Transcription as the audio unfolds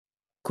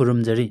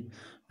Khurumjari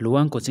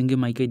luang coaching gi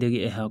maikaidagi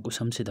eha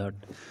kusam Siddharth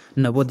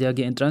Navodaya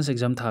entrance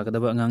exam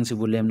thagadaba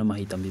angangsibу lemna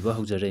mahi tambiba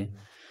haujare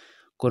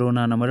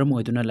corona na maram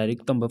oiduna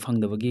lairik tamba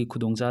phangdabagi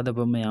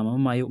khudongchadaba mayam ama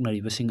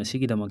mayoknaribasing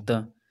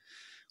asigidamakta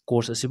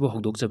course asibu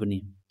hogdokjabani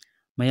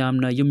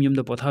mayamna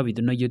yumda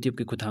pothabiduna YouTube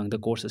ki khuthangda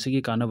course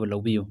asigi kanaba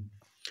lawbiyu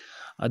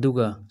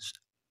aduga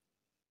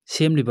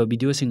semliba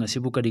video sing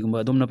asibu karigumba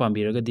adomna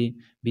pambiragadi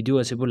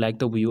video asibu like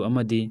tawbiyu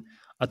amadi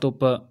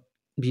atopa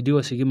video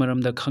asigi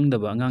maramda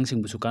khangdaba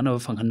angangsing busu kanaba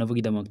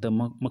phanghanabagi damakta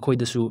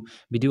makhoidasu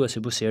video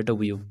asibu share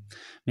tawbiyu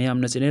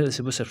mayamna channel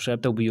asibu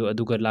subscribe tawbiyu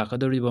aduga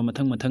lakadoriba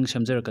mathang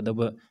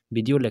samjarakadaba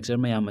video lecture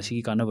mayam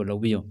asigi kanaba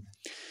lawbiyu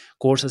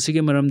course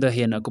asigi maramda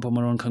hena akupa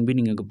maron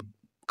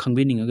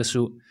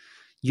khangbiningasu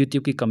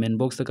YouTube ki comment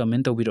box ta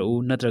comment tawbirau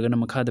natragana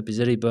makhada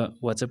pijariba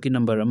WhatsApp ki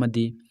number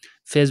amadi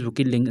Facebook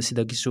ki link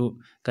asidagisu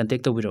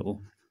contact tawbirau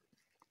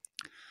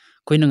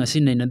koina ngasi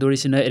nainadori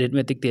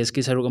arithmetic test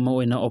ki saruk ama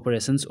oina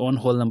operations on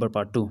whole number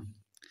part 2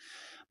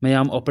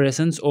 mayam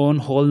operations on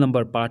whole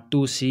number part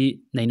 2 si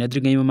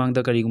nainadringai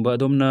mamangda karigumba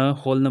adomna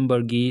whole number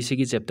gi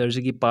sigi chapter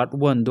sigi part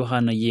 1 do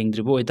hana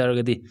yengdribo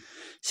oitaragadi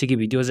sigi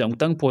video je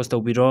amtang post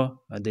tawbiro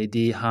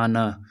adaidi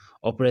hana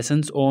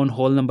operations on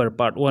whole number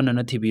part 1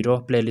 ana thibiro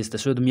playlist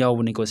asu dum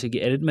yawbuni ko sigi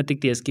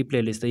arithmetic test ki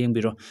playlist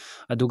yengbiro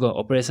aduga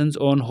operations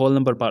on whole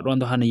number part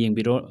 1 do hana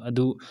yengbiro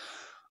adu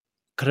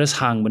khara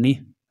sangbani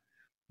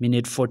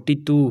minute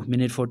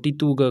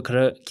 42 ga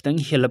khara kitang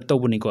help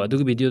tawbuni ko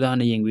adu video da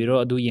hana yengbiro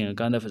adu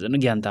yengakanda fazana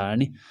gyan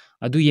tarani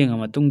adu yenga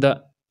matungda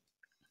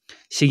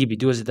sigi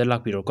video sita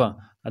lakbiro ko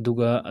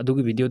adu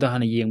video da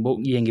hana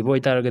yengi boy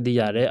taragadi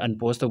yare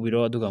unpost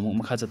tawbiro adu ga mu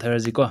makha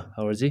chatharaji ko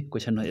hawraji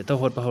question eta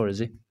hot pa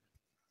hawraji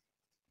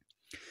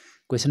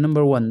question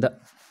number 1 da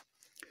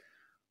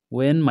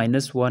when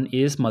 -1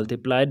 is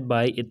multiplied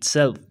by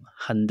itself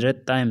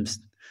 100 times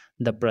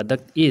the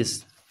product is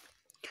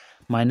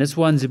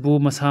 -1 jibu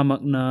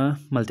masamakna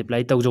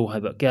multiply tawjo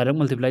haiba kya rak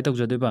multiply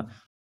tawjadoiba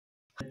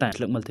times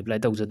lak multiply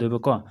tawjadoiba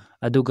ko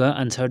aduga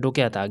answer do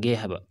kya tage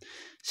haiba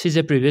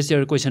sije previous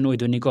year question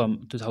oidoni ko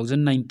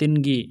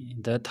 2019 gi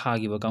da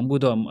thagiba kangbu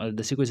do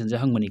da si question je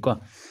hangmani ko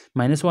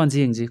 -1 ji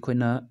yengji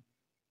khoina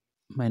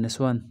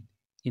 -1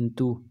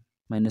 into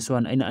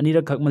 -1 aina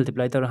anirak khak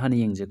multiply tawra hani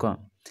yengje ko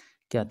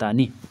kya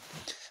tani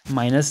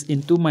minus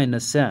into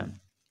minus se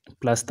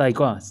plus tai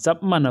ko chap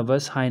manaba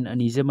sign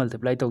ani je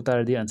multiply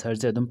tawtar di answer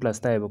je adum plus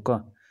tai ba ko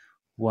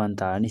 1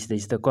 ta ani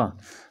sidai ko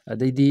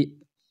adaidi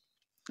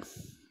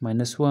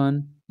 -1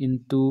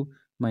 into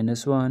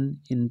 -1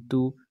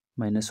 into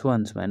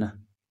 -1 smaina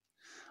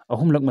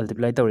ahum lak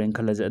multiply tawren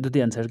khalaje adudi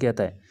answer kya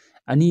tai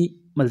ani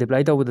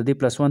multiply tawbudadi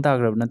 +1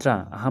 tagrab natra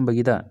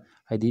ahambagi da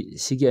haidi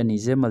sigi ani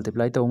je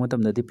multiply taw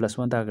matamdadi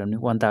 +1 tagrabni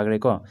 1 tagre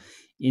ko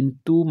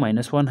into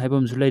 -1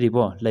 haibam su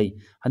lairibo lei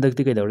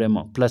handakti kai dawre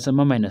mo plus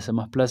ama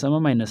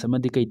minus ama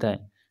di kai tai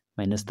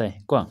minus tai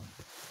ko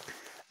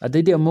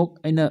adaidi amuk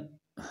aina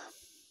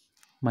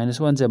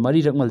 -1 je mari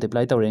rak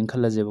multiply tawren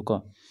khalaje ko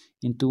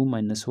into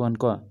 -1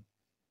 ko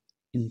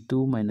into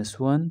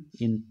 -1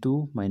 into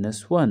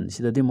 -1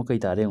 sidadi mo kai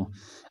tare ngo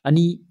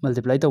ani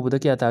multiply tawbuda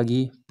kya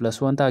tagi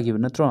 +1 tagi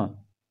natro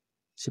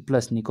si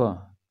plus ni ko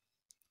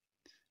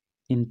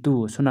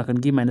into sunakan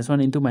gi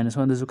 -1 into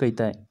 -1 da su kai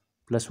tai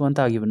 +1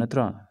 tagi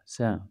natro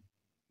sa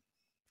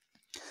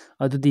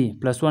adudi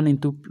 +1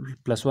 into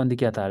 +1 di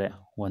kya tare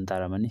 1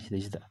 taramani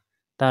sidai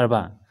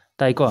tarba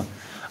tai ko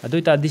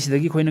adoi ta di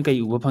sidagi khoina kai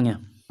uba phangya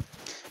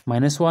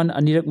 -1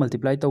 anirak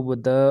multiply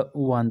tawbuda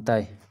 1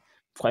 tai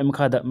khwai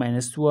makhada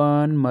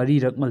 -1 mari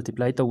rak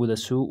multiply tawbuda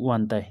su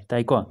 1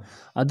 tai ko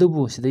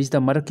adubu sidai da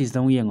marakis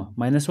dang yengo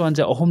 -1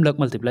 ja ahum lak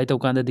multiply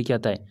tawkanda di kya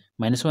tai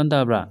 -1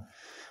 tabra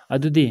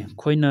adudi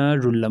khoina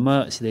rule lama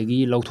sidagi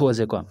lawtho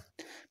aje ko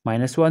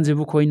 -1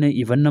 jibu khoina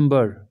even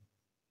number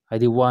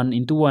haidi 1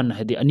 into 1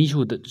 haidi ani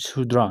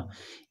sudra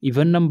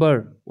even number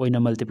oina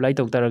multiply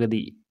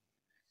tawtaragadi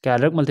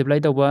kyarak multiply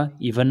tawba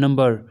even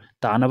number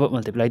tanaba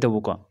multiply tawbu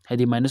ko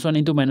haidi -1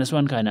 into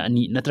 -1 kaina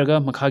ani natraga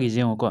makhagi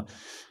jengo ko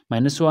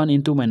 -1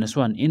 into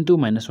 -1 into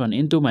 -1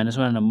 into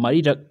 -1 na mari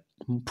rak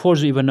 4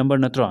 ju even number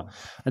natra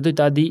adoi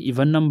tadi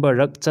even number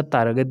rak chat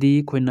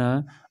taragadi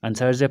khoina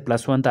answer je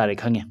 +1 tare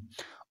khange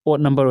odd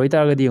number oi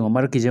taragadi yengo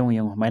marki jengo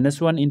yengo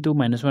 -1 into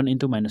 -1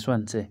 into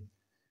 -1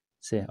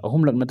 se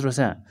ahum lak natro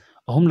sa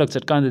ahum lak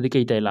chat kan di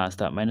kai tai last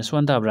ta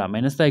 -1 tabra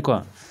minus tai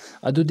ko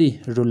adudi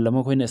rule lama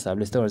khoina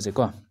establish tawrje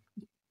ko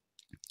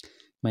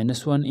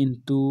 -1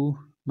 into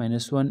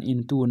 -1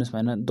 into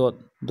na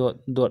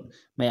dot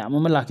mayam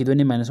ama laki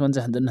doni -1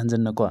 ja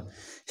hanjan na ko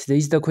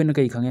sidai da khoina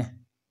kai khange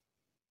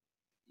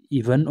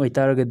even oi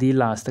taragadi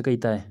last ta kai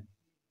tai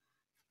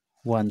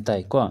 1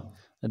 tai ko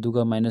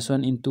aduga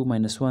 -1 into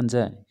 -1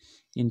 ja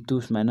into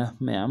smaina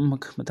mayam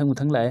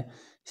mathang lai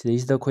sidai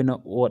da khoina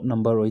odd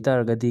number oi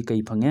taragadi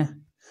kai phange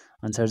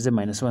answer je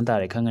 -1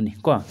 tare khangani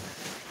ko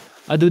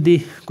adudi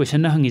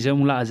question na hangi je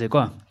mula aje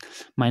ko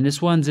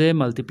 -1 je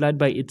multiplied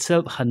by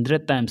itself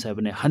 100 times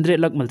habne 100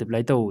 lak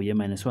multiply taw ye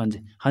 -1 je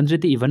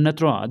 100 ti even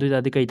natro adu da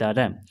di kai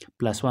tare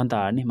 +1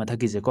 tarni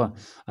mathaki je ko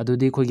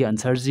adudi khoi gi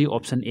answer ji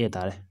option A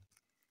tare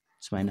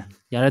smaina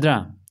yaradra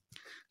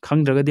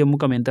ꯈꯪꯗ꯭ꯔꯒꯗꯤ ꯑꯃꯨꯛ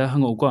comment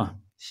ꯍꯪꯉꯛꯎꯀꯣ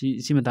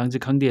ꯁꯤ ꯃꯇꯥꯡꯁꯦ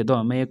ꯈꯪꯗꯦ ꯑꯗꯣ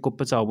ꯃꯌꯦꯛ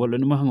ꯀꯨꯞꯄ ꯆꯥꯎꯕ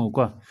ꯂꯣꯏꯅꯃꯛ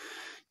ꯍꯪꯉꯛꯎꯀꯣ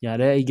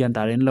ꯌꯥꯔꯦ ꯑꯩ ꯒ꯭ꯌꯥꯟ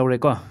ꯇꯥꯔꯦꯅ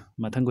ꯂꯧꯔꯦꯀꯣ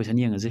ꯃꯊꯪ ꯀꯣꯏꯁꯟ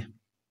ꯌꯦꯡꯉꯁꯤ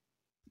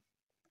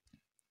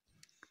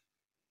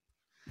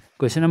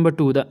Question number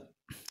 2 da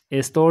a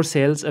store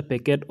sells a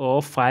packet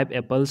of 5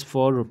 apples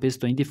for rupees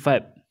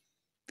 25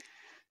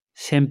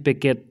 same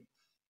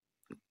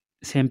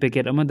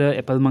packet amada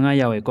apple manga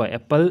yawe ko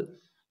apple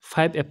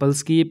 5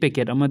 apples ki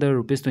packet amada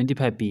rupees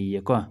 25 pi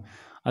ko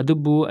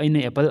adubu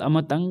aina apple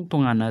amatang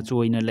tongana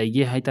choina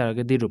leige hai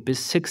taragadi rupees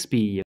 6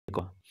 pi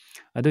ko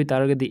adu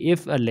taragadi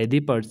if a lady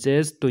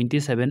purchased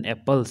 27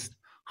 apples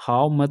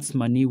how much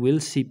money will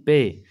she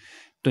pay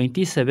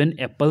 27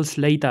 apples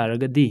lay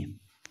taragadi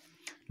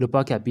lupa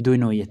kya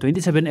pidoino ye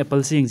 27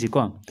 apples yingsi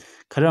ko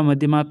khara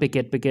amadi ma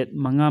packet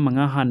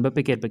manga hanba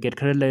packet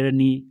khara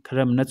lairani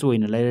khara amna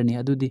choina lairani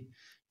adudi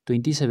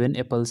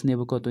 27 apples ne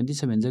ko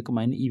 27 je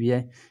kamain ibi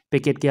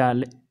packet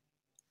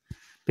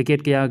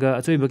kya ga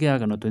achoiba kya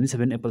ga no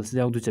 27 apples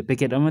yaudu che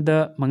packet amada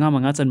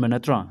manga chanba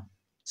natro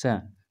sa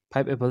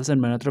 5 apples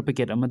chanba natro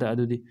packet amada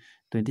adudi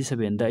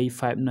 27 da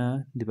 5 na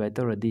divide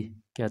toradi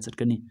kya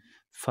chatkani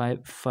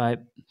 5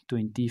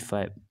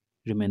 25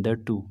 remainder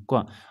 2 ko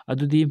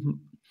adudi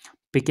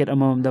packet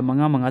amamda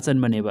manga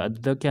chanba ne ba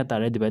aduda kya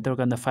tare divide tor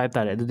kanda 5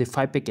 tare adudi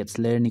 5 packets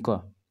lerni ko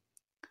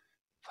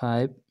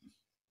 5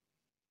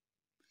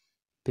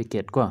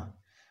 packet ko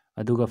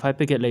aduga 5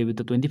 packet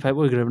leibuta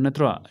 25 oigrab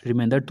natro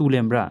remainder 2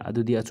 lembra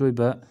adudi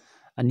achoiba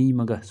ani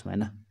maga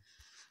sumaina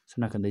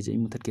suna kandai je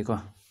imutat ke ko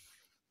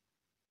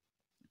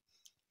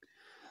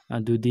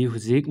adudi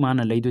huzik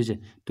mana leiduje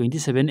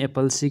 27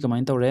 apples si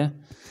kamain tore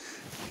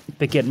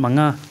packet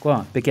manga ko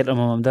packet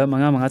amamda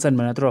manga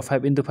chanba natro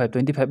 5 into 5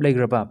 25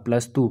 leigraba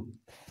plus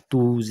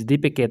 2 zidi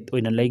packet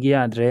oina leigi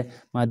adre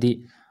madi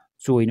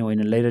choina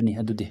oina leirani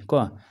adudi ko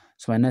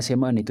sumaina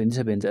sema ani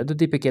 27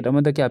 adudi packet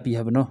amada kya pi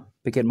habno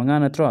packet manga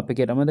natro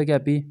packet amada kya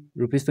pi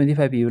rupees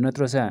 25 pi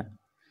natro sa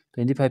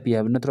 25 pi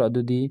habna natro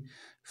adudi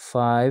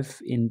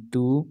 5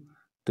 into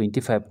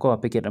 25 ko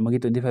packet amagi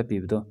 25 pi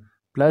do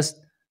plus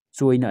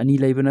choina ani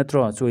leiba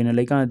natro choina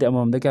leika de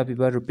amamda kya pi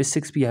ba rupees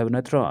 6 pi habna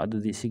natro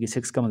adudi sigi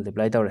 6 ka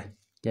multiply tawre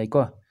yai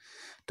ko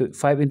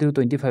 5 into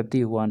 25 ti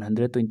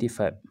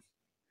 125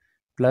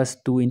 plus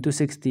 2 into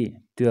 60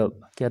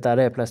 12 kya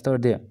tare plus tor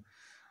de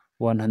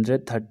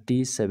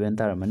 137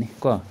 taramani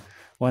ko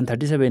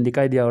 137 di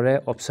kai diawre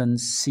option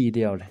C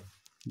diawre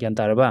gyan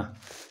taraba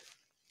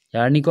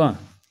yarni ko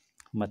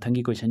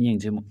mathangi question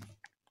yengje mu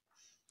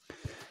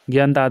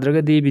gyan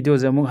tadraga di video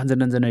je mu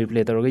hanjan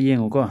replay toroga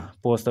yengu ko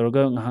post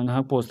toroga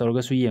ngahang post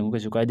toroga su yengu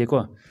kesu kai de ko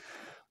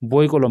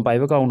boy kolom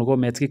paiba kaunu ko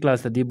maths ki class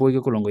tadi boy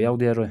ko kolom go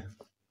yaude aroi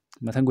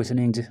mathang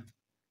question yengje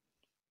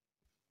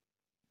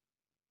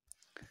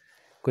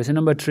question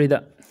number 3 da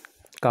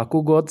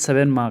Kaku got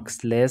 7 marks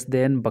less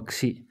than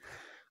Bakshi.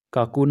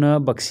 Kakuna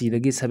Bakshi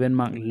dagi 7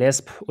 mark less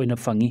oina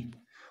fangi.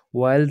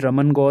 While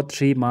Raman got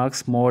 3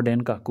 marks more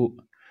than Kaku.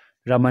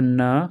 Raman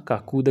na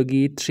Kaku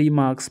dagi 3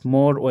 marks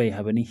more oi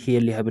habani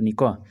heli habani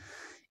ko.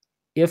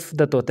 If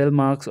the total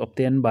marks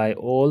obtained by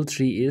all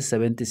 3 is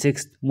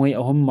 76, moi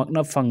ahum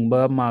makna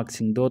fangba marks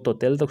singdo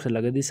total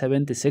toksalagadi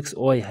 76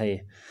 oi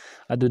hai.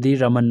 Adudi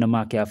Raman na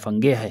ma kya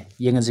fange hai.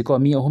 Yengazi ko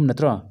mi ahum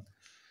natro.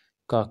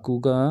 Kaku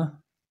ga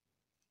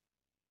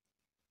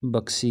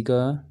Bakshi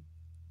ga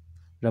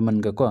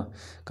Raman ga ko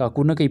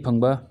Kakuna kai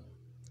phangba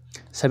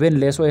 7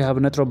 less oi have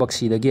natro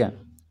Bakshi dagi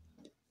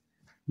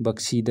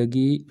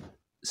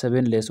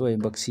 7 less oi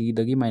Bakshi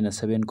dagi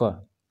 -7 ko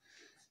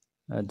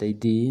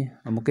daidi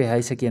amuke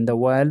hai second da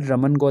while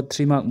Raman got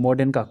 3 mark more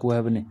than Kaku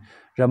have ne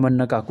Raman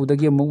na Kaku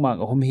dagi amuk mark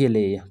ahum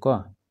hele ko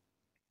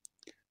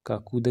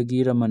Kaku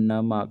dagi Raman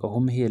na mark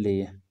ahum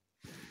hele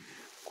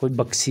ko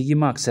Bakshi gi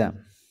mark sa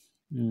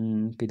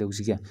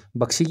kidausi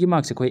Bakshi gi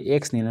mark se koi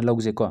x ne na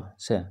logje ko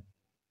se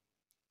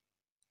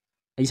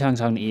ai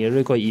sang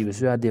e ko e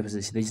besu ade bas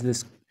sida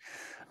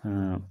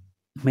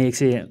mayek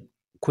se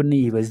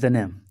khunni e bas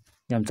dane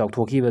yam chak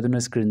thoki ba duna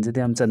screen je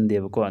yam chan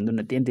de ko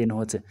anduna ten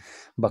hoche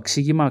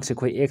Bakshi gi mark se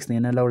koi x ne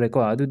na lore ko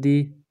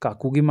adudi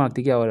Kaku gi mark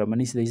ti kya ora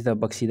mani sida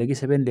Bakshi dagi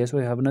 7 less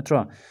oi have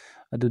natro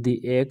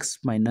adudi x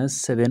 -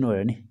 7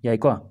 orani yai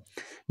ko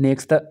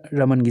next ta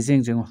Raman gi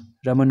jeng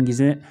Raman gi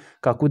je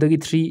Kaku dagi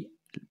 3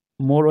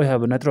 more oi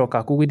have natro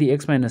Kaku gi di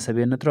x -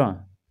 7 natro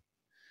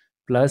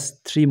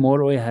plus 3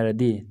 more oi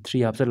haradi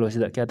 3 hapsa lo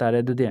sida kya tare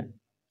du de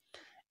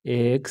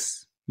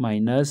x -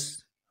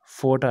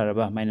 4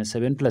 taraba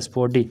 -7 plus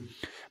 4d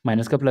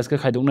minus ka plus ka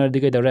khaidokna di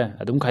kai dawre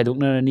adum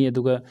khaidokna ni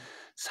aduga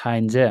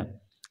sign je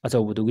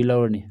achau du gi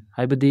lawrni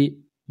haibadi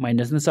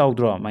minus na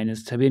chaudro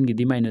 -7 gi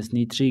di minus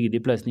ni 3 gi di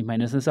plus ni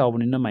minus na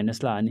chaubni na minus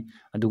la ani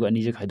aduga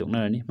ani je khaidokna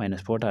ni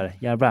 -4 tare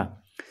yarba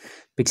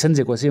fiction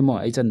je ko se mo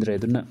ai chandre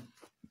duna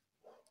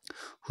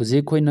huji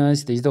khoina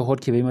stage da hot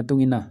khibai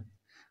matung ina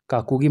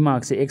Kaku gi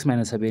mark se x -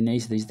 7 ne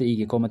sida e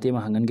ge ko mate ma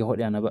hangan ge hot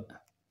yana ba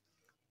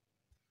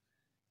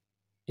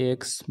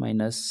x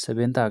 -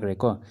 7 ta gre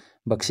ko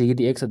Bakshi gi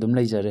di x adum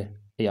lai jare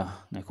ya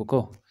nai ko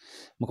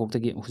makok ta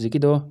gi huji ki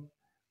do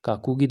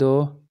Kaku gi do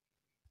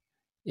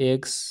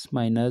x -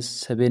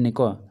 7 ne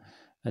ko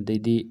adai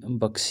di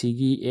Bakshi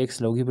gi x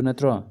logi ba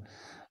natro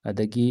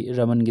adagi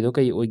raman gido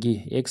kai oigi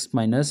x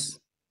minus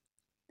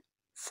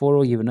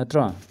 4 oigi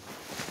banatra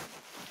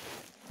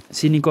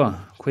sini ko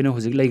khoina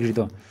hujik laigri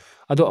do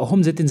ado ahum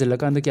je tinjala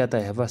kan da kya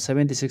tai haba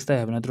 76 tai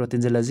haba natro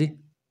tinjala ji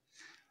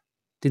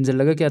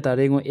tinjalaga kya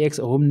tare ngo x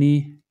ahum ni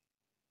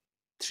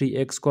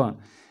 3x ko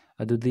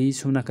adudi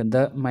sumna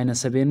kanda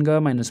minus 7 ga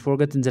minus 4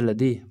 ga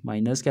tinjaladi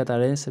minus kya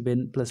tare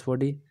 7 plus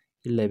 4 di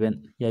 11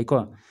 yai ko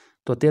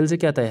total je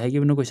kya tai hagi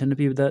bino question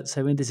pi da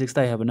 76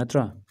 tai haba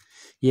natra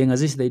yenga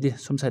ji sidai di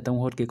sum sai tang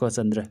hot ke ko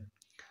chandra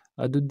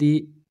adudi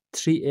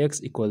 3x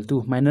equal to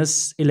minus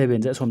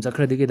 11 ja som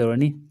chakra di ke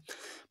dorani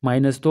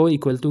minus to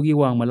equal to gi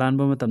wang malan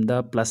ba matam da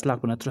plus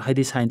lak na natra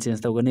haidi sign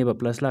change tawgani ba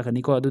plus lak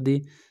ani ko adudi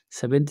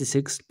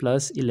 76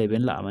 plus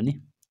 11 la amani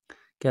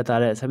kya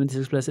tare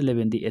 76 plus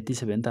 11 di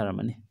 87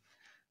 taramani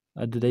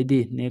adudai di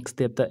next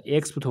step ta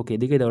x puthoke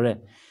di ke dore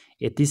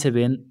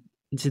 87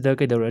 sida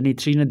ke dorani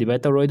 3 na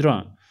divide tawroidra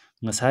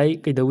ngasai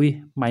ke dawi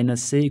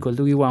minus se equal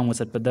to gi wang ma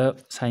chatpada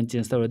sign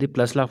change tawradi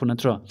plus lak na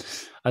natra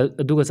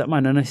aduga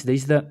chamana na sidai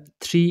sida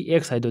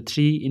 3x haido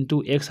 3 into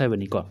x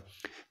haibani ko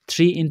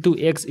 3 into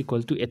x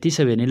equal to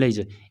 87 ni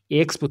leije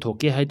x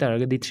puthoke hai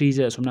taragadi 3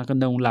 je somna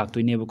kanda ung lak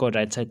toine ba ko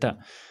right side ta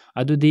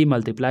adudi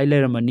multiply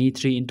leramani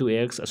 3 into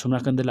x asomna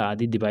kanda la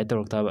adi divide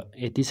tarokta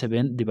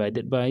 87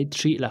 divided by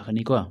 3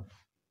 lakhani ko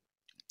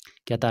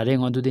kya tare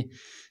ngo adudi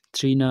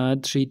 3 na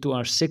 3 to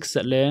are 6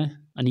 chatle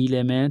ani le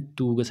me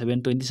 2 ga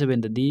 7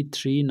 27 dadi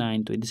 3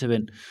 9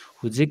 27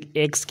 hujik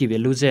x ki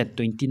value je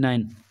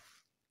 29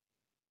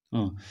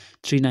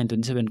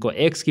 3927 ko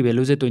x की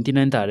value से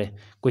 29 तारे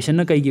question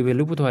ना कई की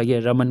value पुतो आगे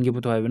रमन की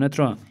पुतो आगे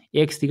नत्रो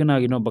x ती कना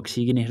गिनो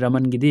बक्सी गिनी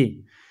रमन की दी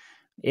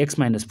x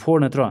minus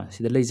 4 नत्रो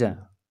सिदा लेजा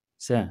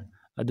से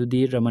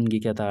अदुदी रमन की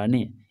क्या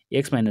तारनी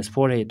x minus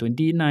 4 है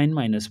 29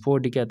 minus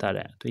 4 दी क्या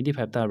तारे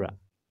 25 तारा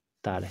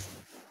तारे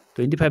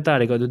 25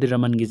 तारे को अदुदी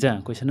रमन की जा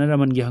क्वेश्चन ना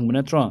रमन की हंग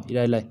नत्रो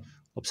इराई लाई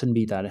ऑप्शन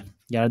बी तारे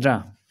यादरा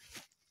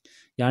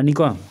यानी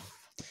को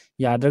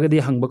यादरा का दी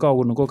हंग बका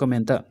उगुन को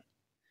कमेंट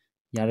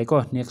यारे को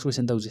नेक्स्ट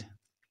क्वेश्चन तौजे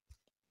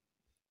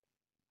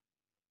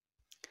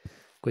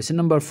क्वेश्चन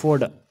नंबर 4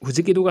 दा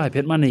हुजिकी दुगा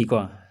हाइफेट मानै को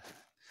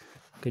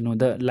कनो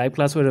दा लाइव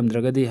क्लास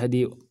ओरमद्रगदी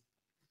हदी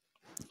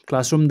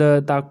क्लासरूम दा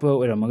ताकप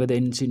ओरमगदा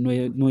इन सि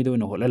नोय दो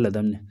न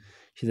होललदमने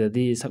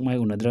सिददी सकमाय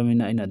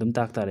उनद्रमिना इन अदम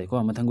ताक तारे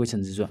को मथंग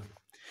question जिजो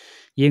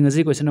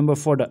yengaji question number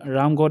 4 da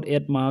ram got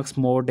 8 marks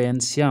more than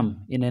syam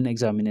in an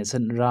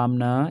examination ram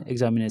na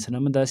examination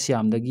amada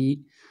syam dagi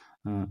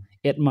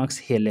 8 marks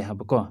hele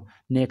habako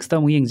next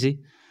time yengji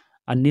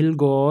anil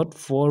got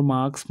 4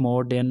 marks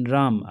more than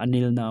ram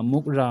anil na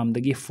muk ram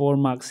dagi 4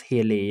 marks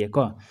hele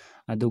ko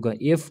aduga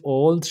if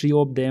all three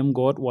of them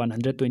got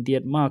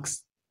 128 marks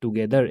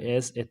together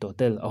as a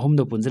total ahum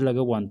do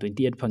punjalaga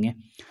 128 phange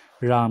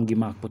ram gi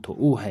mark putho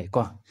u hai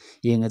ko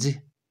yengaji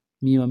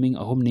mi maming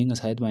ahum ning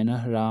asai maina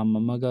ram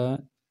amaga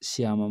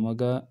syam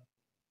amaga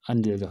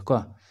anil ga ko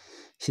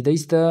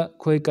sidaista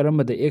khoi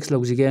karamba de x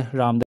logige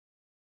ram da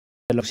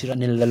loksira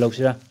nil da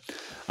loksira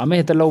ame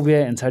heta lobye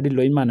answer di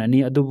loi manani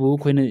adubu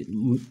khoina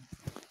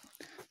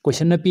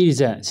question na piri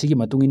ja sigi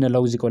matungina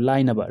logical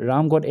line ba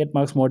ram got 8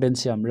 marks more than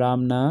syam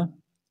ram na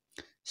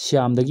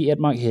syam dagi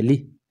 8 mark heli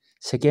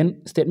second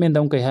statement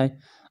dam kai hai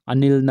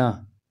anil na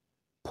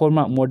 4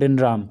 mark more than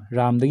ram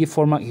ram dagi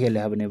 4 mark hele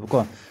habane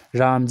ko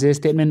ram je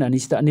statement ani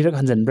sta anirak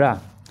hanjan bra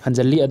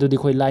hanjalli adudi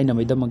khoi line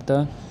amai damakta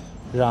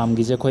ram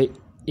gi je khoi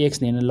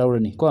x ne na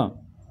lawrani ko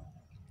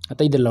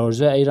atai da lawr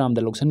je ai ram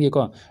da loksan ge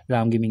ko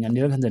ram gi ming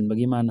anirak hanjan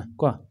bagi mana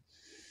ko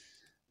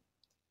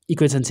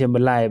equation semba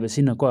lai ba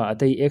sina ko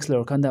atai x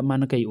lawr khanda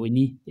mana kai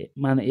oini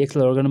mana x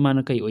lawr gana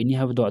mana kai oini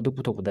habdo adu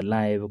puthok da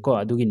lai ba ko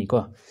adugi ni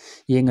ko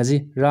yengaji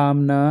ram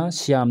na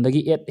syam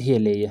dagi 8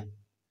 hele ya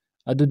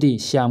adudi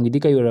syam gi di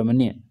kai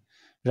oramani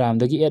ram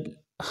dagi 8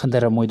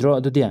 handara moidro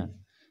adudi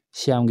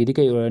syam gi di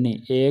kai orani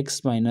x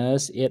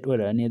minus 8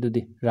 orani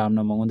adudi ram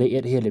na mangonda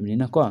 8 helemni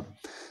na ko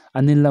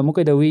anil la mo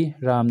kai dawi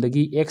ram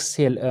dagi x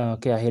hel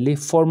kya heli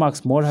 4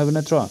 marks more have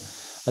na tro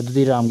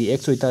adudi ram gi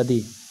x oita di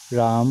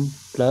ram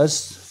plus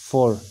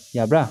 4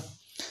 yabra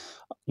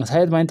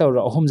ngasai main taw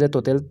ahum je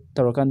total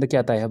tawrakan da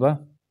kya tai haba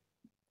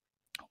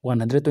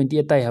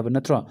 128 tai haba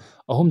na tro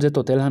ahum je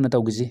total hana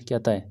tawgiji kya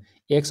tai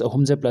x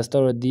ahum je plus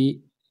tawradi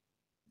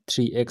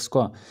 3x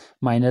ko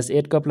minus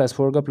 8 ka plus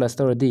 4 ka plus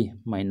tawradi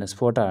minus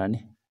 4 tarani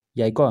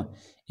yai ko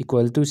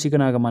equal to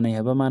sikana ga manai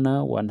haba mana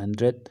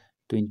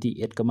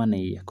 128 ka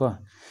manai ko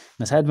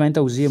ngasai main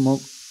tawji mo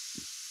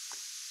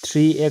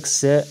 3x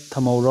se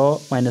thamoro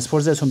minus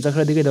 4 se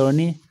somchakra di ke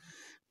dorani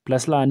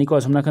plus la ani ko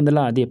somna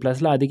khandala adi plus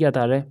la adi kya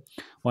tare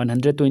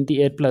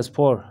 128 plus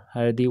 4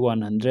 hardi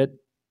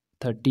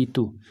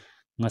 132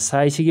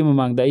 ngasai sigi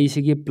mamang da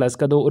sigi plus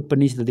ka do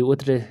utpani sidadi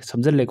utre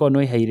samjal le ko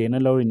noi haire na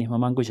lawrini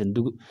mamang question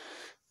du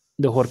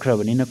the hor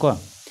khrabani na ko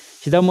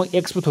sida mo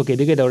x puthoke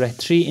de ke dawre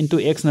 3 into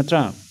x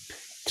natra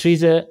 3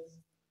 je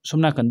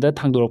somna kanda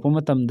thangdorok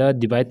matam da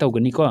divide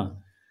tawgani ko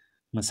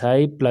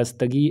ngasai plus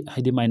tagi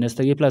haidi minus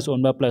tagi plus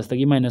on ba plus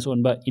tagi minus on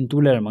ba into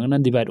layer magana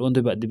divide on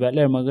divide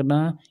layer magana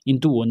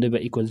into on ba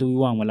equal to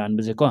wang malan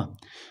ba je ko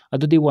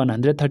adudi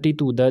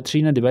 132 da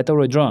 3 na divide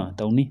tawroi draw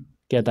tawni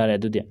kya tare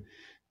adudi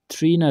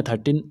 3 na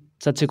 13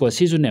 chatse ko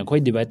si june khoi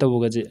divide to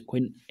ga je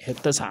khoi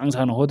hekta sang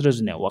sang hodra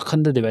june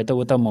wakhan da divide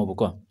to ta mo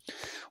ko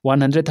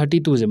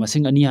 132 je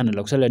masing ani hana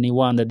loksal ani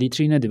 1 da di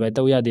 3 na divide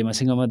to ya de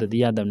masing ama da di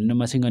ya dam na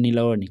masing ani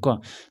lower ni ko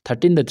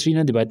 13 da 3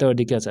 na divide to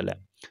di kya chala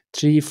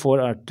 3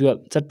 4 are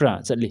 12 chatpra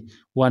chatli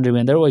 1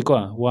 remainder oi ko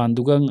 1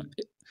 du gang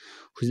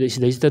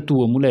sidai sta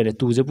 2 amu lere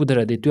 2 je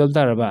pudara de 12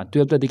 taraba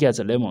 12 ta di kya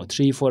chala mo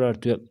 3 4 are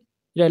 12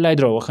 ira lai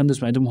draw wakhan du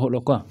smai dum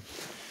holo ko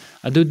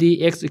adudi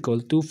x equal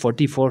to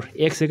 44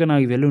 x se kana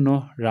gi value no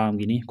ram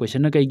gi ni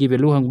question na kai gi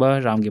value hangba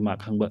ram gi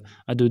mark hangba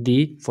adudi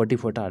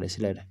 44 tare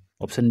silare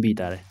option b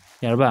tare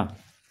yarba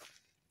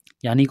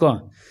yani ko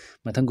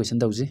mathang question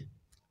tawji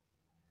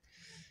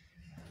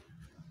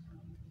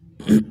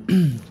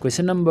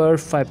question number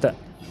 5 ta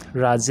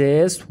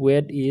Rajesh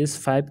weight is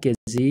 5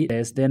 kg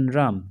less than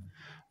Ram.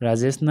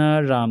 Rajesh na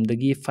Ram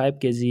dagi 5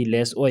 kg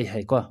less oi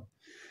hai ko.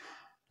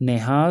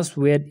 Neha's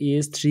weight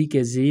is 3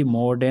 kg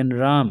more than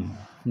Ram.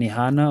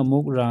 Neha na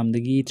amuk Ram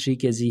dagi 3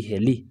 kg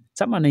heli.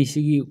 Sama na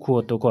isigi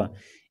khuoto ko.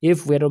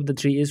 If weight of the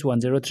tree is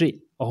 103,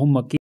 ahum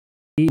maki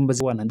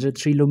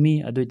 103 lomi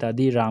adoi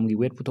tadi Ram gi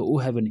weight puto u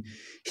habani.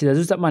 Sida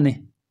ju sama ne.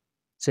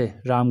 Se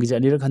Ram gi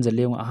jani ra khanjal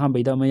leung aham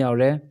baida ma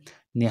yaure.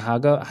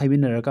 Nehaga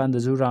haibinara kan da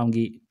ju Ram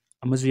gi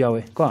amazu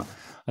yawe ko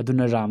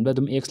aduna Ram da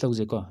dum x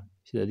logje ko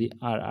sida di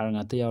r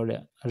nga ta yaure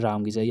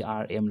Ram gi jai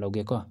rm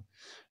loge ko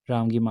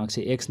Ram gi mark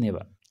se x ne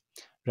ba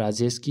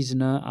Rajesh ki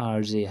jna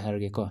rj har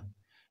ge ko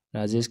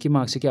Rajesh ki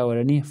mark se kya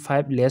warani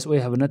 5 less oi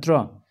have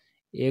natro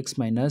x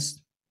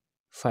minus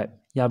 5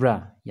 yabra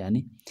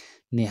yani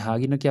Neha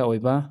gi na kya oi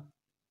ba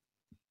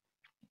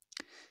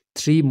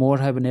 3 more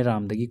have ne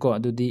Ram da gi ko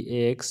adu di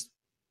x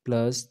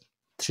plus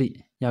 3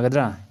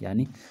 yagadra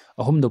yani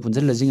ahum do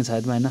punjal la jing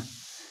side maina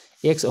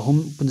x ahum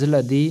punjala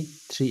di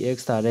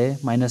 3x tare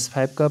minus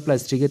 5 ka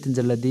plus 3 ka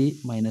tinjala di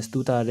minus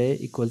 2 tare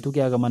equal to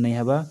kya ga manai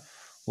haba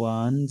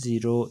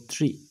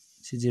 103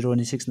 si 0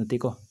 ni 6 nati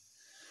ko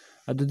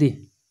adudi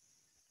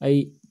ai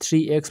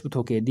 3x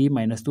puthoke di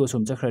minus 2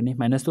 asom chakhrani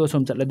minus 2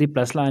 asom chatla di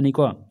plus la ani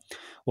ko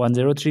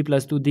 103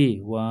 plus 2 di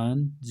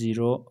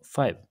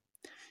 105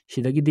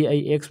 sidagi di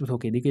ai x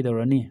puthoke di ke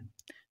dorani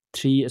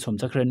 3 asom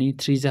chakhrani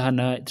 3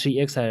 jahana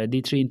 3x hai di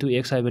 3 into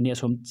x hai bani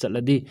asom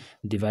chatla di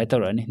divide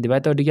torani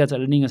divide tor di kya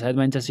chatla ni nga side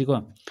main chasi ko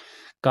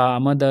ka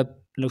amada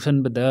loction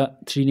bada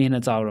 3 ni na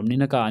chawram ni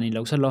na ka ani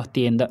loction lo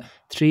 10 da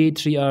 3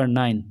 3 are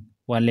 9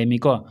 1 lemi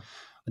ko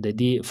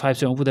adadi 5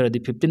 se ongpu di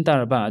 15 tar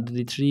ba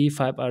adadi 3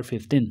 5 are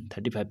 15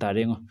 35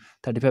 tare ngo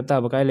 35 ta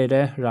ba kai le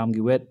re ram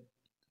gi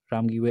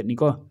weight ni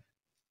ko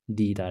d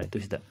tare tu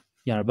sida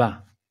yar ba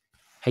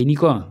hai ni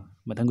ko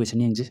mathang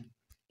question yeng ji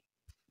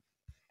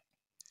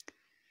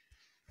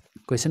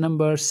question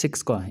number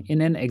 6 ko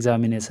in an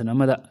examination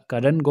amada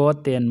Karan got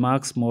 10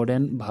 marks more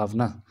than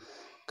Bhavna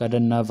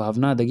Karan na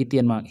Bhavna dagi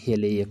 10 mark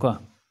hele ye ko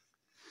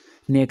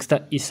next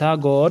Isa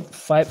got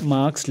 5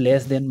 marks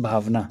less than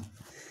Bhavna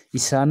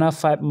Isa na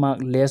 5 mark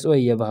less oi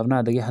ye Bhavna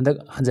dagi handak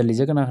hanjali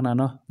je kana khana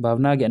no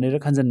Bhavna ge anira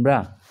khanjan bra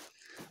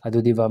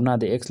adudi Bhavna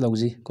de x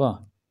logji ko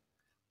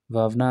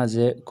Bhavna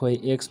je koi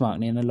x mark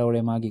ne na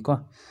lore ma gi ko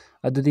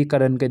adudi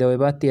Karan ke doi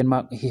ba 10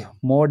 mark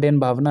more than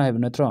Bhavna have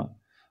natro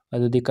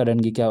adudi Karan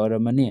gi kya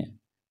oramani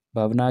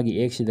Bhavna gi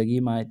x sidagi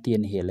ma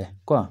 10 hele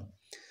ko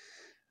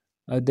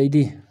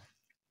adaidi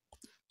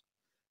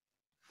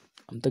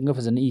amtanga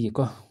fazani gi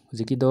ko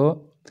jiki do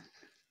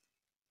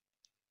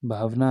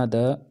Bhavna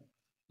da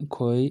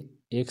khoi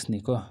x ni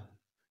ko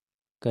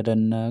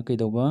Karan na kai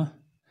do ba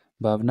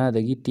Bhavna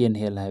dagi 10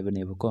 hel hai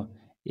bane ba ko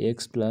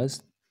x plus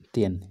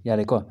 10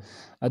 yare ko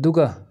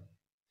aduga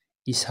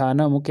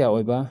Isana mu kya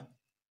oi ba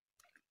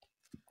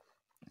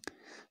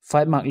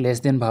 5 mark less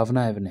than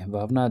Bhavna hai bane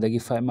Bhavna dagi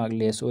 5 mark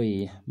less oi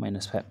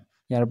minus 5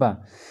 yarba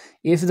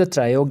if the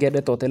trio get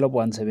a total of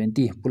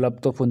 170 pull up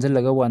to punjal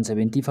laga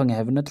 170 phang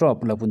have na throw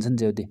pull up punjan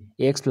jewdi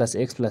x plus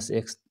x plus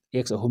x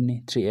x ahum ni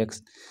 3x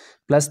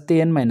plus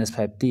 10 minus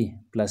 5t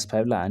plus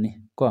 5 la ani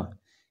ko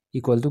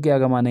equal to kya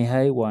ga manai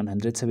hai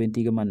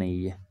 170 ga manai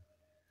ye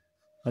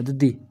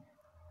adudi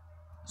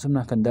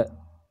sumna kanda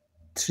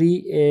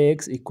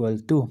 3x equal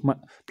to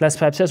plus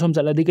 5 se som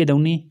chala di ke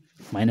dongni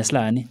minus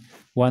la ani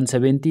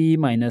 170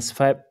 minus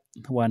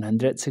 5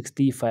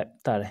 165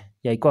 tare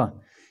yai ko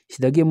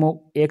sidagi mo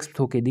x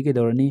thoke di ke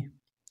dorani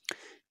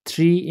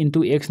 3 into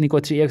x ni ko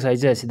 3x ai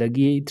ja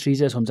sidagi 3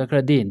 ja som chakra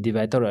di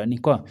divide tor ani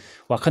ko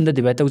wakhan da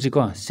divide tawji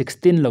ko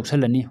 16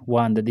 loksal ani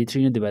 1 da di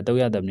 3 ni divide taw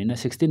yadam ni na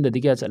 16 da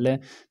di kya chatle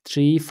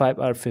 3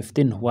 5 are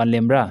 15 1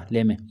 lembra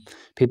leme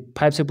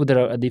 5 se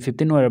pudara adi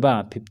 15 wara ba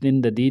 15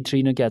 da di 3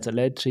 na kya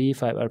chatle 3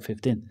 5 are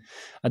 15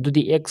 adu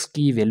di x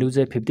ki value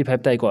je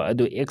 55 tai ko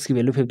adu x ki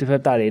value 55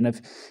 ta re na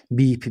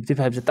b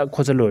 55 se tak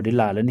khojalo di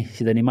la la ni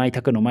sidani mai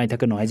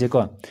thakano ai je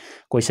ko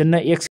question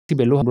na x ki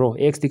value bro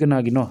x di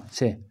kana gi no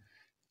se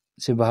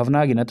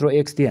Bhavna gi natro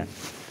x dia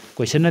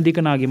question na di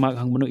kana gi mark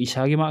hangbuno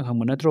Isa gi mark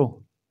hangbuno natro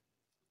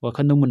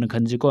wakhan dum mun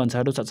khanji ko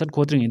answer do chat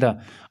khotring ida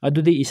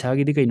adudi Isa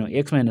gi di kaino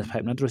x minus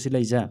 5 natro si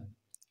laija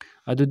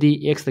adudi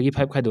x tagi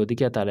 5 khai do di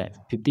kya tare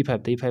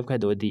 55 tagi 5 khai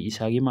do di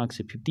Isa gi mark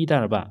se 50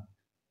 taraba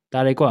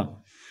tare ko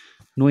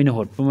नोइना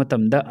होटपा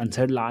मतमदा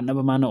answer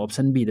लानबा माना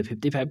option be the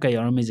 55 का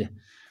यारमेजे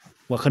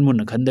वखन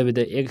Munna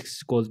खंदबेदा x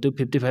equal to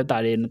 55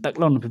 तारे न तक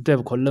लाउन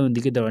 55 खोल्लमदि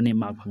के दरनी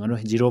mark फंगनो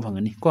 0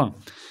 फंगनी को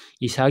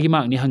इसागी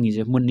mark नि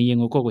हंगीजे मुन्नी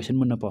येंगो को क्वेश्चन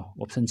मुन्ना पाओ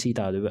ऑप्शन सी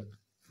तादबा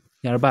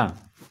यारबा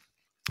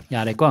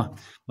यारे को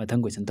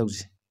मथंग क्वेश्चन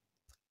तौजी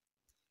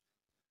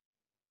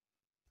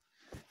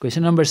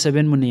क्वेश्चन नंबर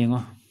 7 मुन्नी येंगो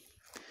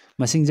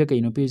मसिंग जे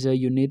कइनो पिजे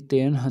यूनिट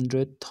 10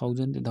 100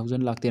 1000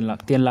 1000 लाख 10 लाख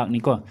 10 लाख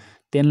निको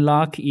 10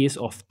 lakh is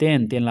of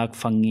 10 lakh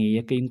fangi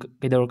ye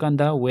kaidor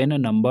kanda when a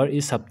number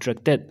is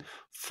subtracted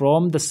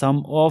from the sum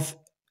of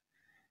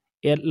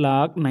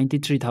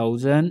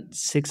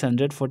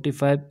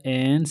 8,93,645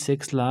 and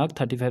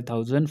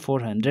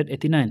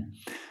 6,35,489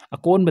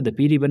 akon bada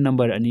piriba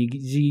number ani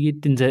ji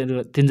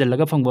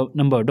tinjalaga phangba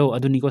number do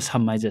aduni ko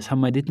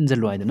samai de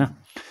tinjal waidana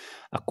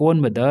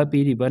akon bada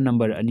piriba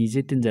number ani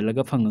ji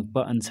tinjalaga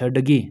phangpa answer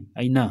dagi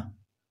aina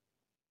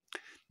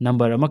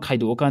number ama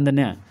khaido kanda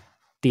ne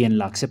 10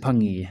 lakh se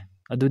phangi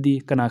adudi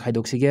kana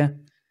khaidok sige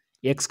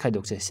x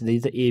khaidok se sidai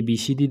da a b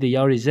c d da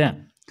yauri je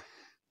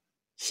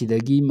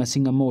sidagi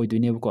masing ama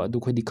oidune ko adu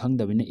khodi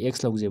khangdabine x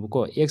lauje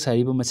ko x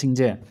hariba masing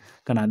je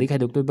kana di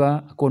khaidok toba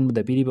akon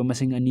da piriba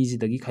masing ani ji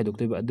dagi khaidok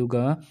toba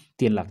aduga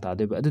 10 lakh ta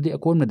doba adudi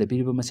akon da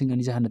piriba masing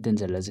ani je hana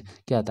tenjal je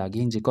kya ta gi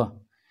hingje ko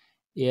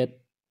 8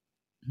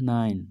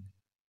 9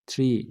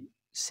 3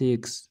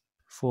 6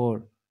 4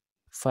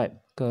 5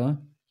 ka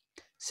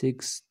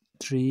 6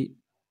 3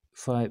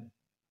 5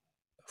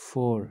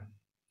 4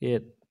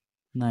 8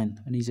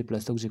 9 ani je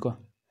plus tau ko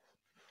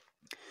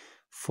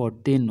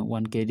 14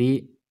 1 carry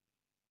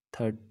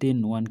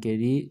 13 1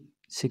 carry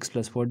 6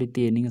 plus 40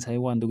 10 ni ngasai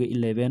 1 duga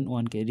 11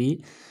 1 carry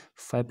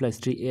 5 plus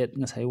 3 8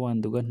 ngasai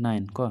 1 duga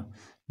 9 ko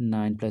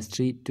 9 plus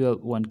 3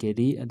 12 1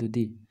 carry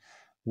adudi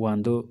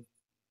 1 do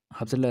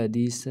hapsala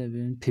di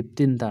 7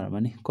 15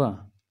 tarmani ko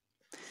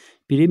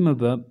pirim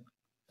ba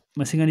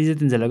masing ani je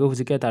tinjalaga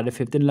hujika tare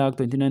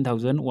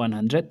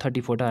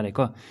 15,29,134 tare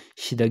ko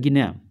sidagi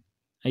ne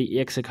ai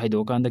x se khaido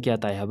kanda kya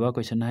tai haba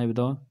question hai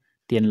do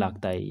 10 lakh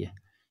tai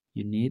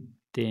unit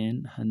 10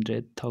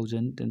 100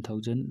 1000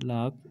 10,000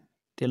 lakh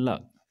 10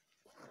 lakh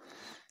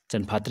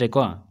chan phatre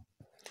ko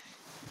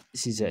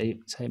si jai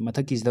sai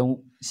mathaki dau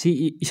si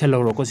isalo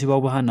ro ko si baw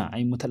bahana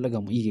ai muthallaga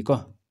mu ige ko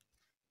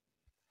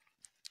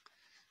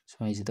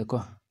sai jida ko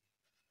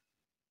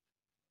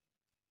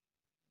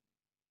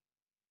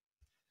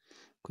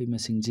koi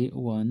masing ji 1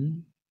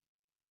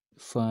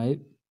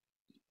 5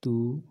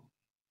 2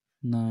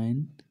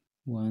 9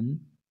 1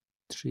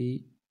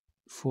 3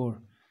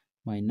 4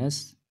 minus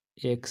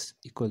x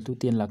equal to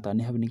 10 lakh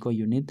tani habni ko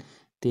unit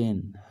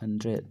 10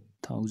 100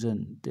 1000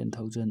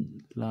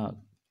 10,000 lakh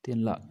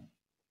 10 lakh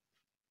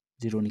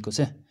 0 ni ko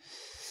se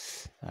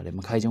are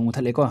makhai jong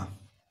muthale ko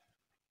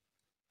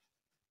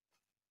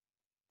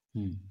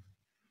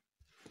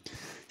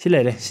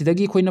silare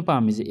sidagi khoina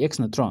pami je x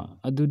natro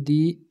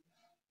adudi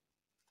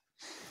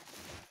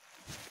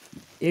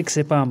x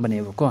se pam bane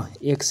ko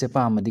x se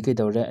pam di kai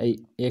dawre ai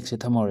x se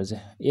thamore je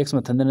x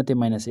mathanda nate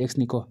minus x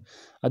ni ko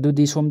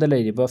adudi somda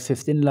leiriba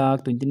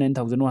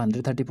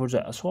 15,29,134 ja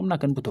asom na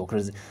kan puthokra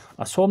je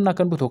asom na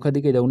kan puthokha di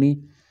kai dawni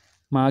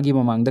magi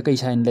mamangda kai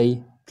sign lei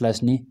plus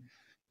ni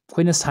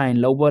khoina sign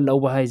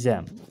lawba hai ja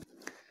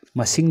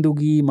masing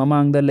dugi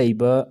mamangda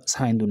leiba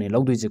sign du ne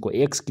lawdui je ko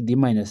x ki di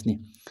minus ni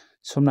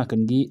somna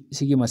kan gi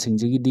sigi masing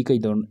ji di kai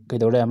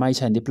dawre mai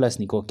sign di plus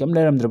ni ko kem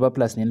leram draba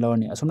plus ni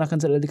lawni asomna kan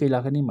chala di kai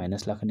lakhani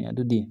minus lakhani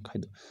adudi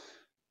khaido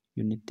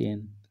unit 10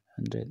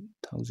 100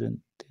 1000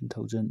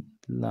 10,000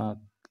 lakh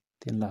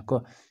 10 lakh ko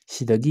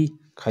sidagi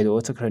khaido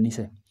chakhrani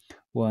se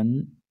 1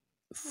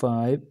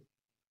 5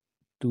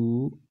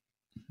 2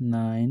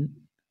 9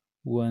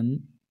 1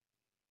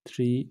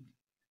 3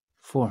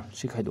 4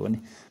 si khaido ni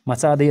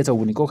macha de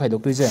chawuni ko khaido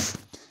tuise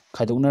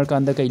khaido nar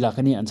kan da kai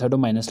lakhani answer do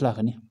minus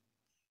lakhani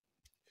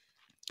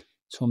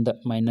somda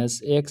minus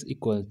x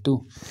equal to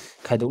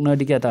khaido nar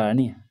di kya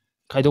tarani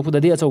khaido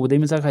pudadi achaw de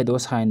macha khaido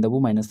sign da bu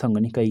minus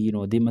thangani kai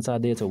no di macha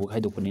de achaw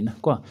khaido kuni na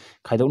ko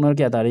khaido nar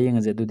kya tare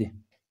yenga je dudi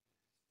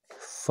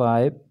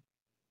 5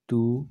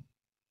 2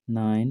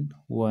 9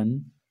 1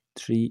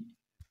 3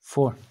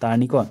 4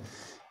 tarni ko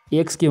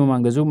x ki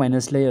mamang da ju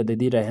minus lay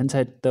adedi right hand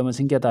side ta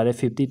masing kya tare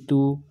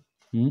 52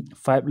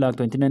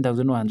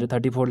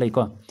 5,29,134 lay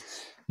ko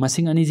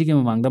masing ani ji ki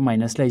mamang da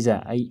minus lay ja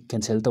ai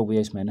cancel to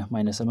yes mana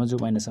minus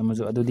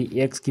amaju adudi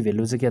x ki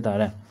value je kya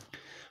tare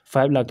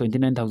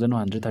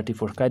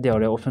 5,29,134 kai de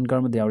aure option kar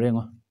ma de aure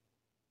ngo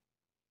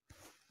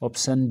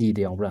option d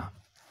de aura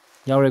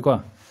yaure ko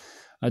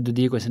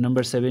adudi question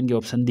number 7 ki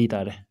option d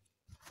tare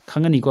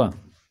khangani ko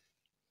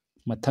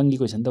mathang ki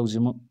question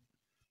tawjimo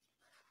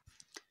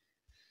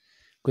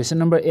question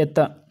number 8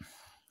 ta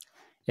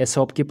a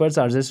shopkeeper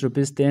charges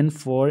 ₹10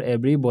 for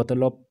every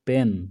bottle of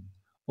pen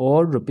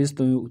or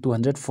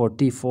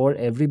 ₹240 for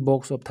every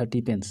box of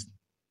 30 pens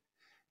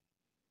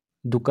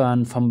dukan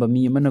famba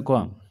mi mana ko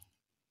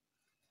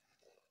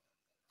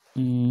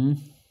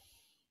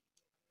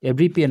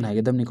every pen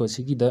hagadam ni ko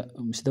sigi da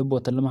sida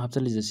bottle ma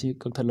hapchali jasi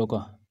kakthalo ko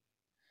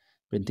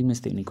printing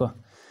mistake ni ko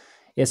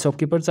A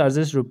shopkeeper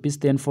charges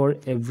 ₹10 for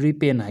every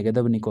pen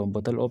haigadaबनी को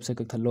bottle of से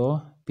कथलो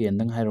pen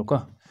दंग हाइरो को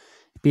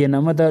pen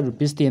अमदा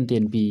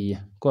 ₹10 P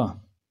को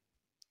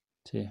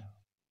से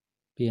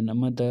pen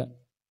अमदा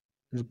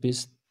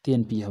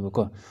 ₹10 P हबो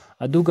को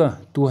अदुगा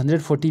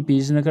 240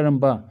 pieces न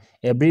Karamba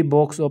every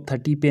box of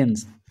 30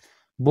 pens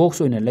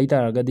box ओइना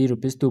लैतारगदी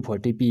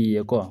 ₹240 P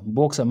को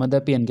box अमदा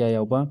pen क्या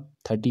यावबा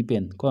 30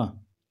 pen को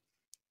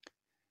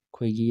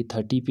खोइगी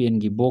 30 pen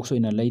की box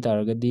ओइना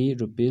लैतारगदी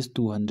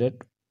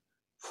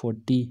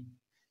 ₹240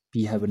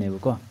 पी हबनेबो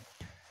को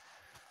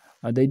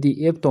अदैदी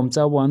if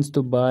Tomcha wants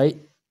to buy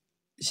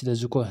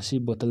सिदाजु को सी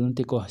बोतल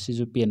नते को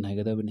सिजु pen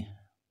हाइगदाबनी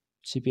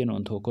C pen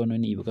ओन्थोको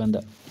नोइन इबकांदा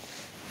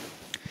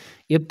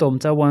if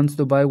Tomcha wants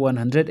to buy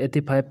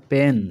 185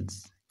 pens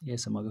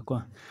yes amaga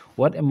ko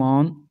what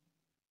amount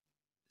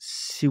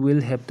she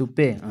will have to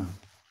pay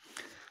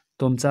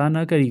Tomcha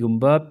na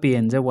karigumba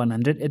pen ja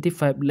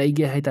 185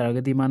 laige hai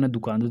taragadi mana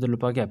dukan du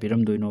lupa kya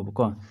piram doino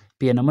ko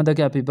pen amada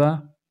kya piba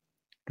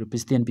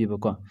 ₹10 piba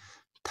ko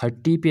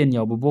 30 pen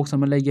yaw box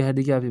ama laige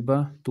hadi kya piba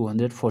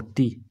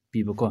 240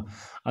 piba ko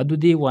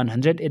adudi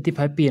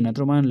 185 pen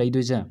atro man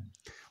laidoi ja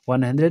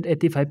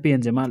 185 pen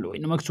je ma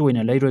loinamak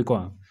choina lairoi ko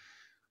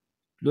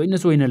loina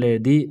choina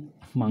lerdi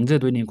mangja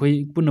doini khoi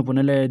punna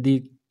punna lerdi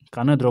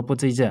kana drop po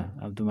chaija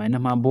adumaina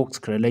ma box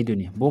khara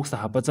laidoni box ta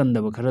hapa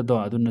chandaba khara do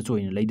aduna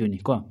choina laidoni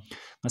ko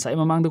ngasai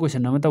mamang da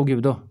question nama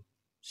tawgibdo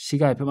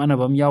sigai phe mana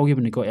bam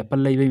yawgibni ko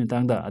apple laibai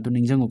mitang da adu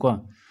ningjangu ko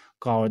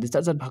kawrdi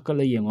chat chat phakka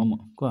lai yengo mo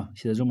ko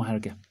sida juma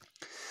harke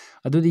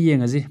adudi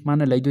yengaji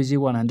mana laidoi ji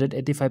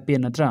 185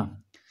 pen natra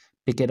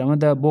packet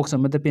amada box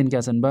amada pen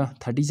kya chanba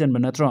 30 chanba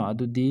natra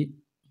adudi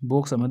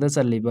box amada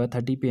chaliba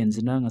 30 pen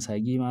jina ngasai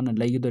gi mana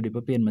laigi do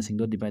riba pen masing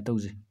do divide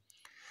tawji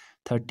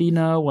 30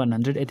 na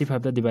 185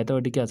 da divide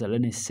tawdi kya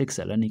chalani 6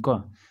 chalani ko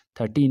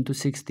 30 into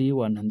 60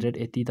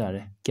 180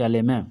 tare kya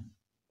leme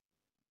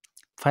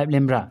 5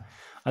 lembra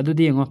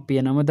adudi yengo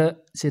pen amada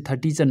se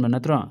 30 chanba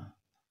natra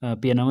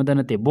pen amada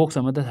nate box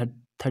amada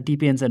 30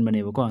 pen chanba ne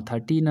ko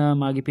 30 na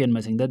magi pen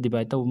masing da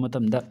divide taw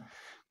matam da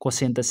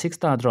quotient 6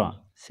 ta dra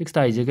 6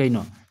 ta je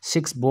gaino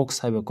 6 box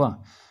haiba ko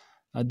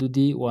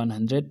adudi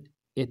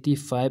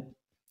 185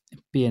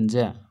 pen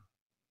ja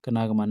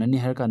kanaga manani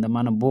har kanda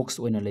mana box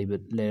oina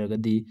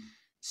leiragadi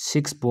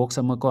 6 box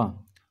ama ko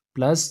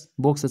plus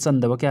box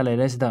chandaba kya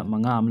leire sida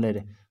manga am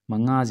leire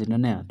manga jina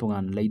ne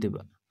tungan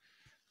leideba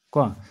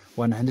ko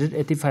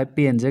 185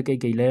 pen je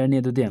kai leirani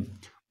adudi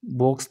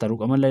box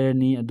taruk ama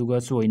leirani aduga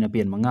choina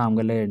pen manga am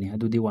ga leirani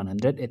adudi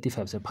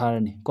 185 se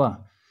pharani ko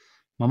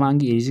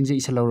mamangi erasing je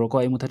isalawro ko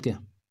ai muthatke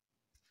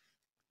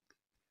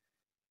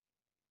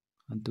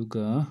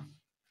aduga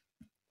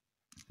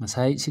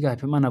masai siga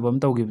phe mana bam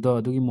tawgibdo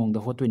adugi mongda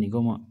hotweni ko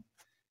mo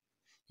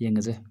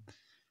yengaje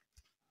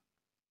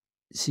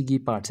sigi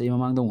part se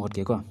mamang dong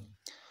hotke ko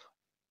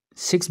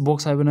 6 box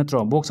haibna natro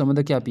box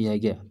amada kya pi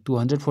haige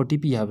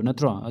 240 pi haibna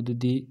natro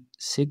adudi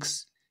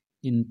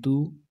 6 into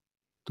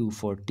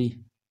 240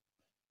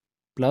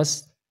 plus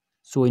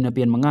soina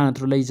pen manga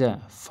natro leija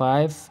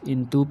 5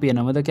 into pen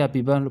amada kya pi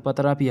ba lupa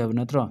 10 pi haibna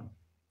natro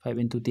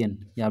 5 into 10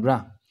 yabra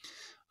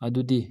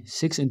adudi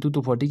 6 into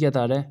 240 kya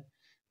tare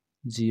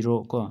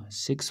 0 ko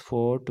 6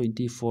 4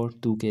 24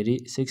 2 carry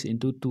 6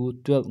 into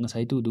 2 12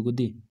 ngasai 2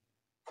 dugudi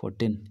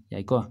 14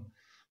 yai ko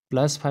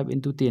plus 5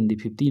 into 10 di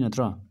 50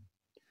 natro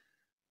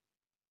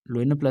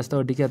loina plus ta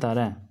di kya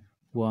tara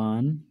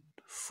 1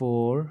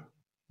 4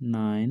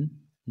 9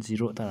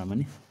 0 tara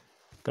mani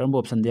karam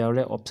option dia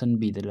re option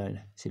b de la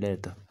sila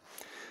to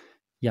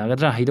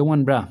yagadra haidong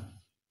wan bra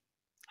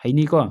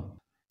haini ko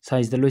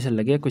size da loisal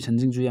lage question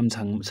jing ju yam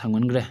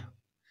sangwan gre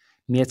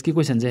maths की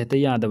question जे हेते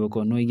यादब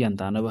को नोई ज्ञान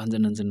तानब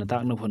हंजन हंजन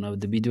ताकन phone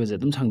the video जे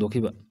तुम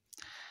सांगदोखिबा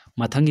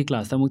मथंगी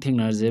class ता मुक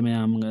थेंगनार जे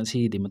मयाम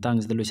सी दि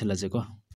मतंग जे लोइसला जे को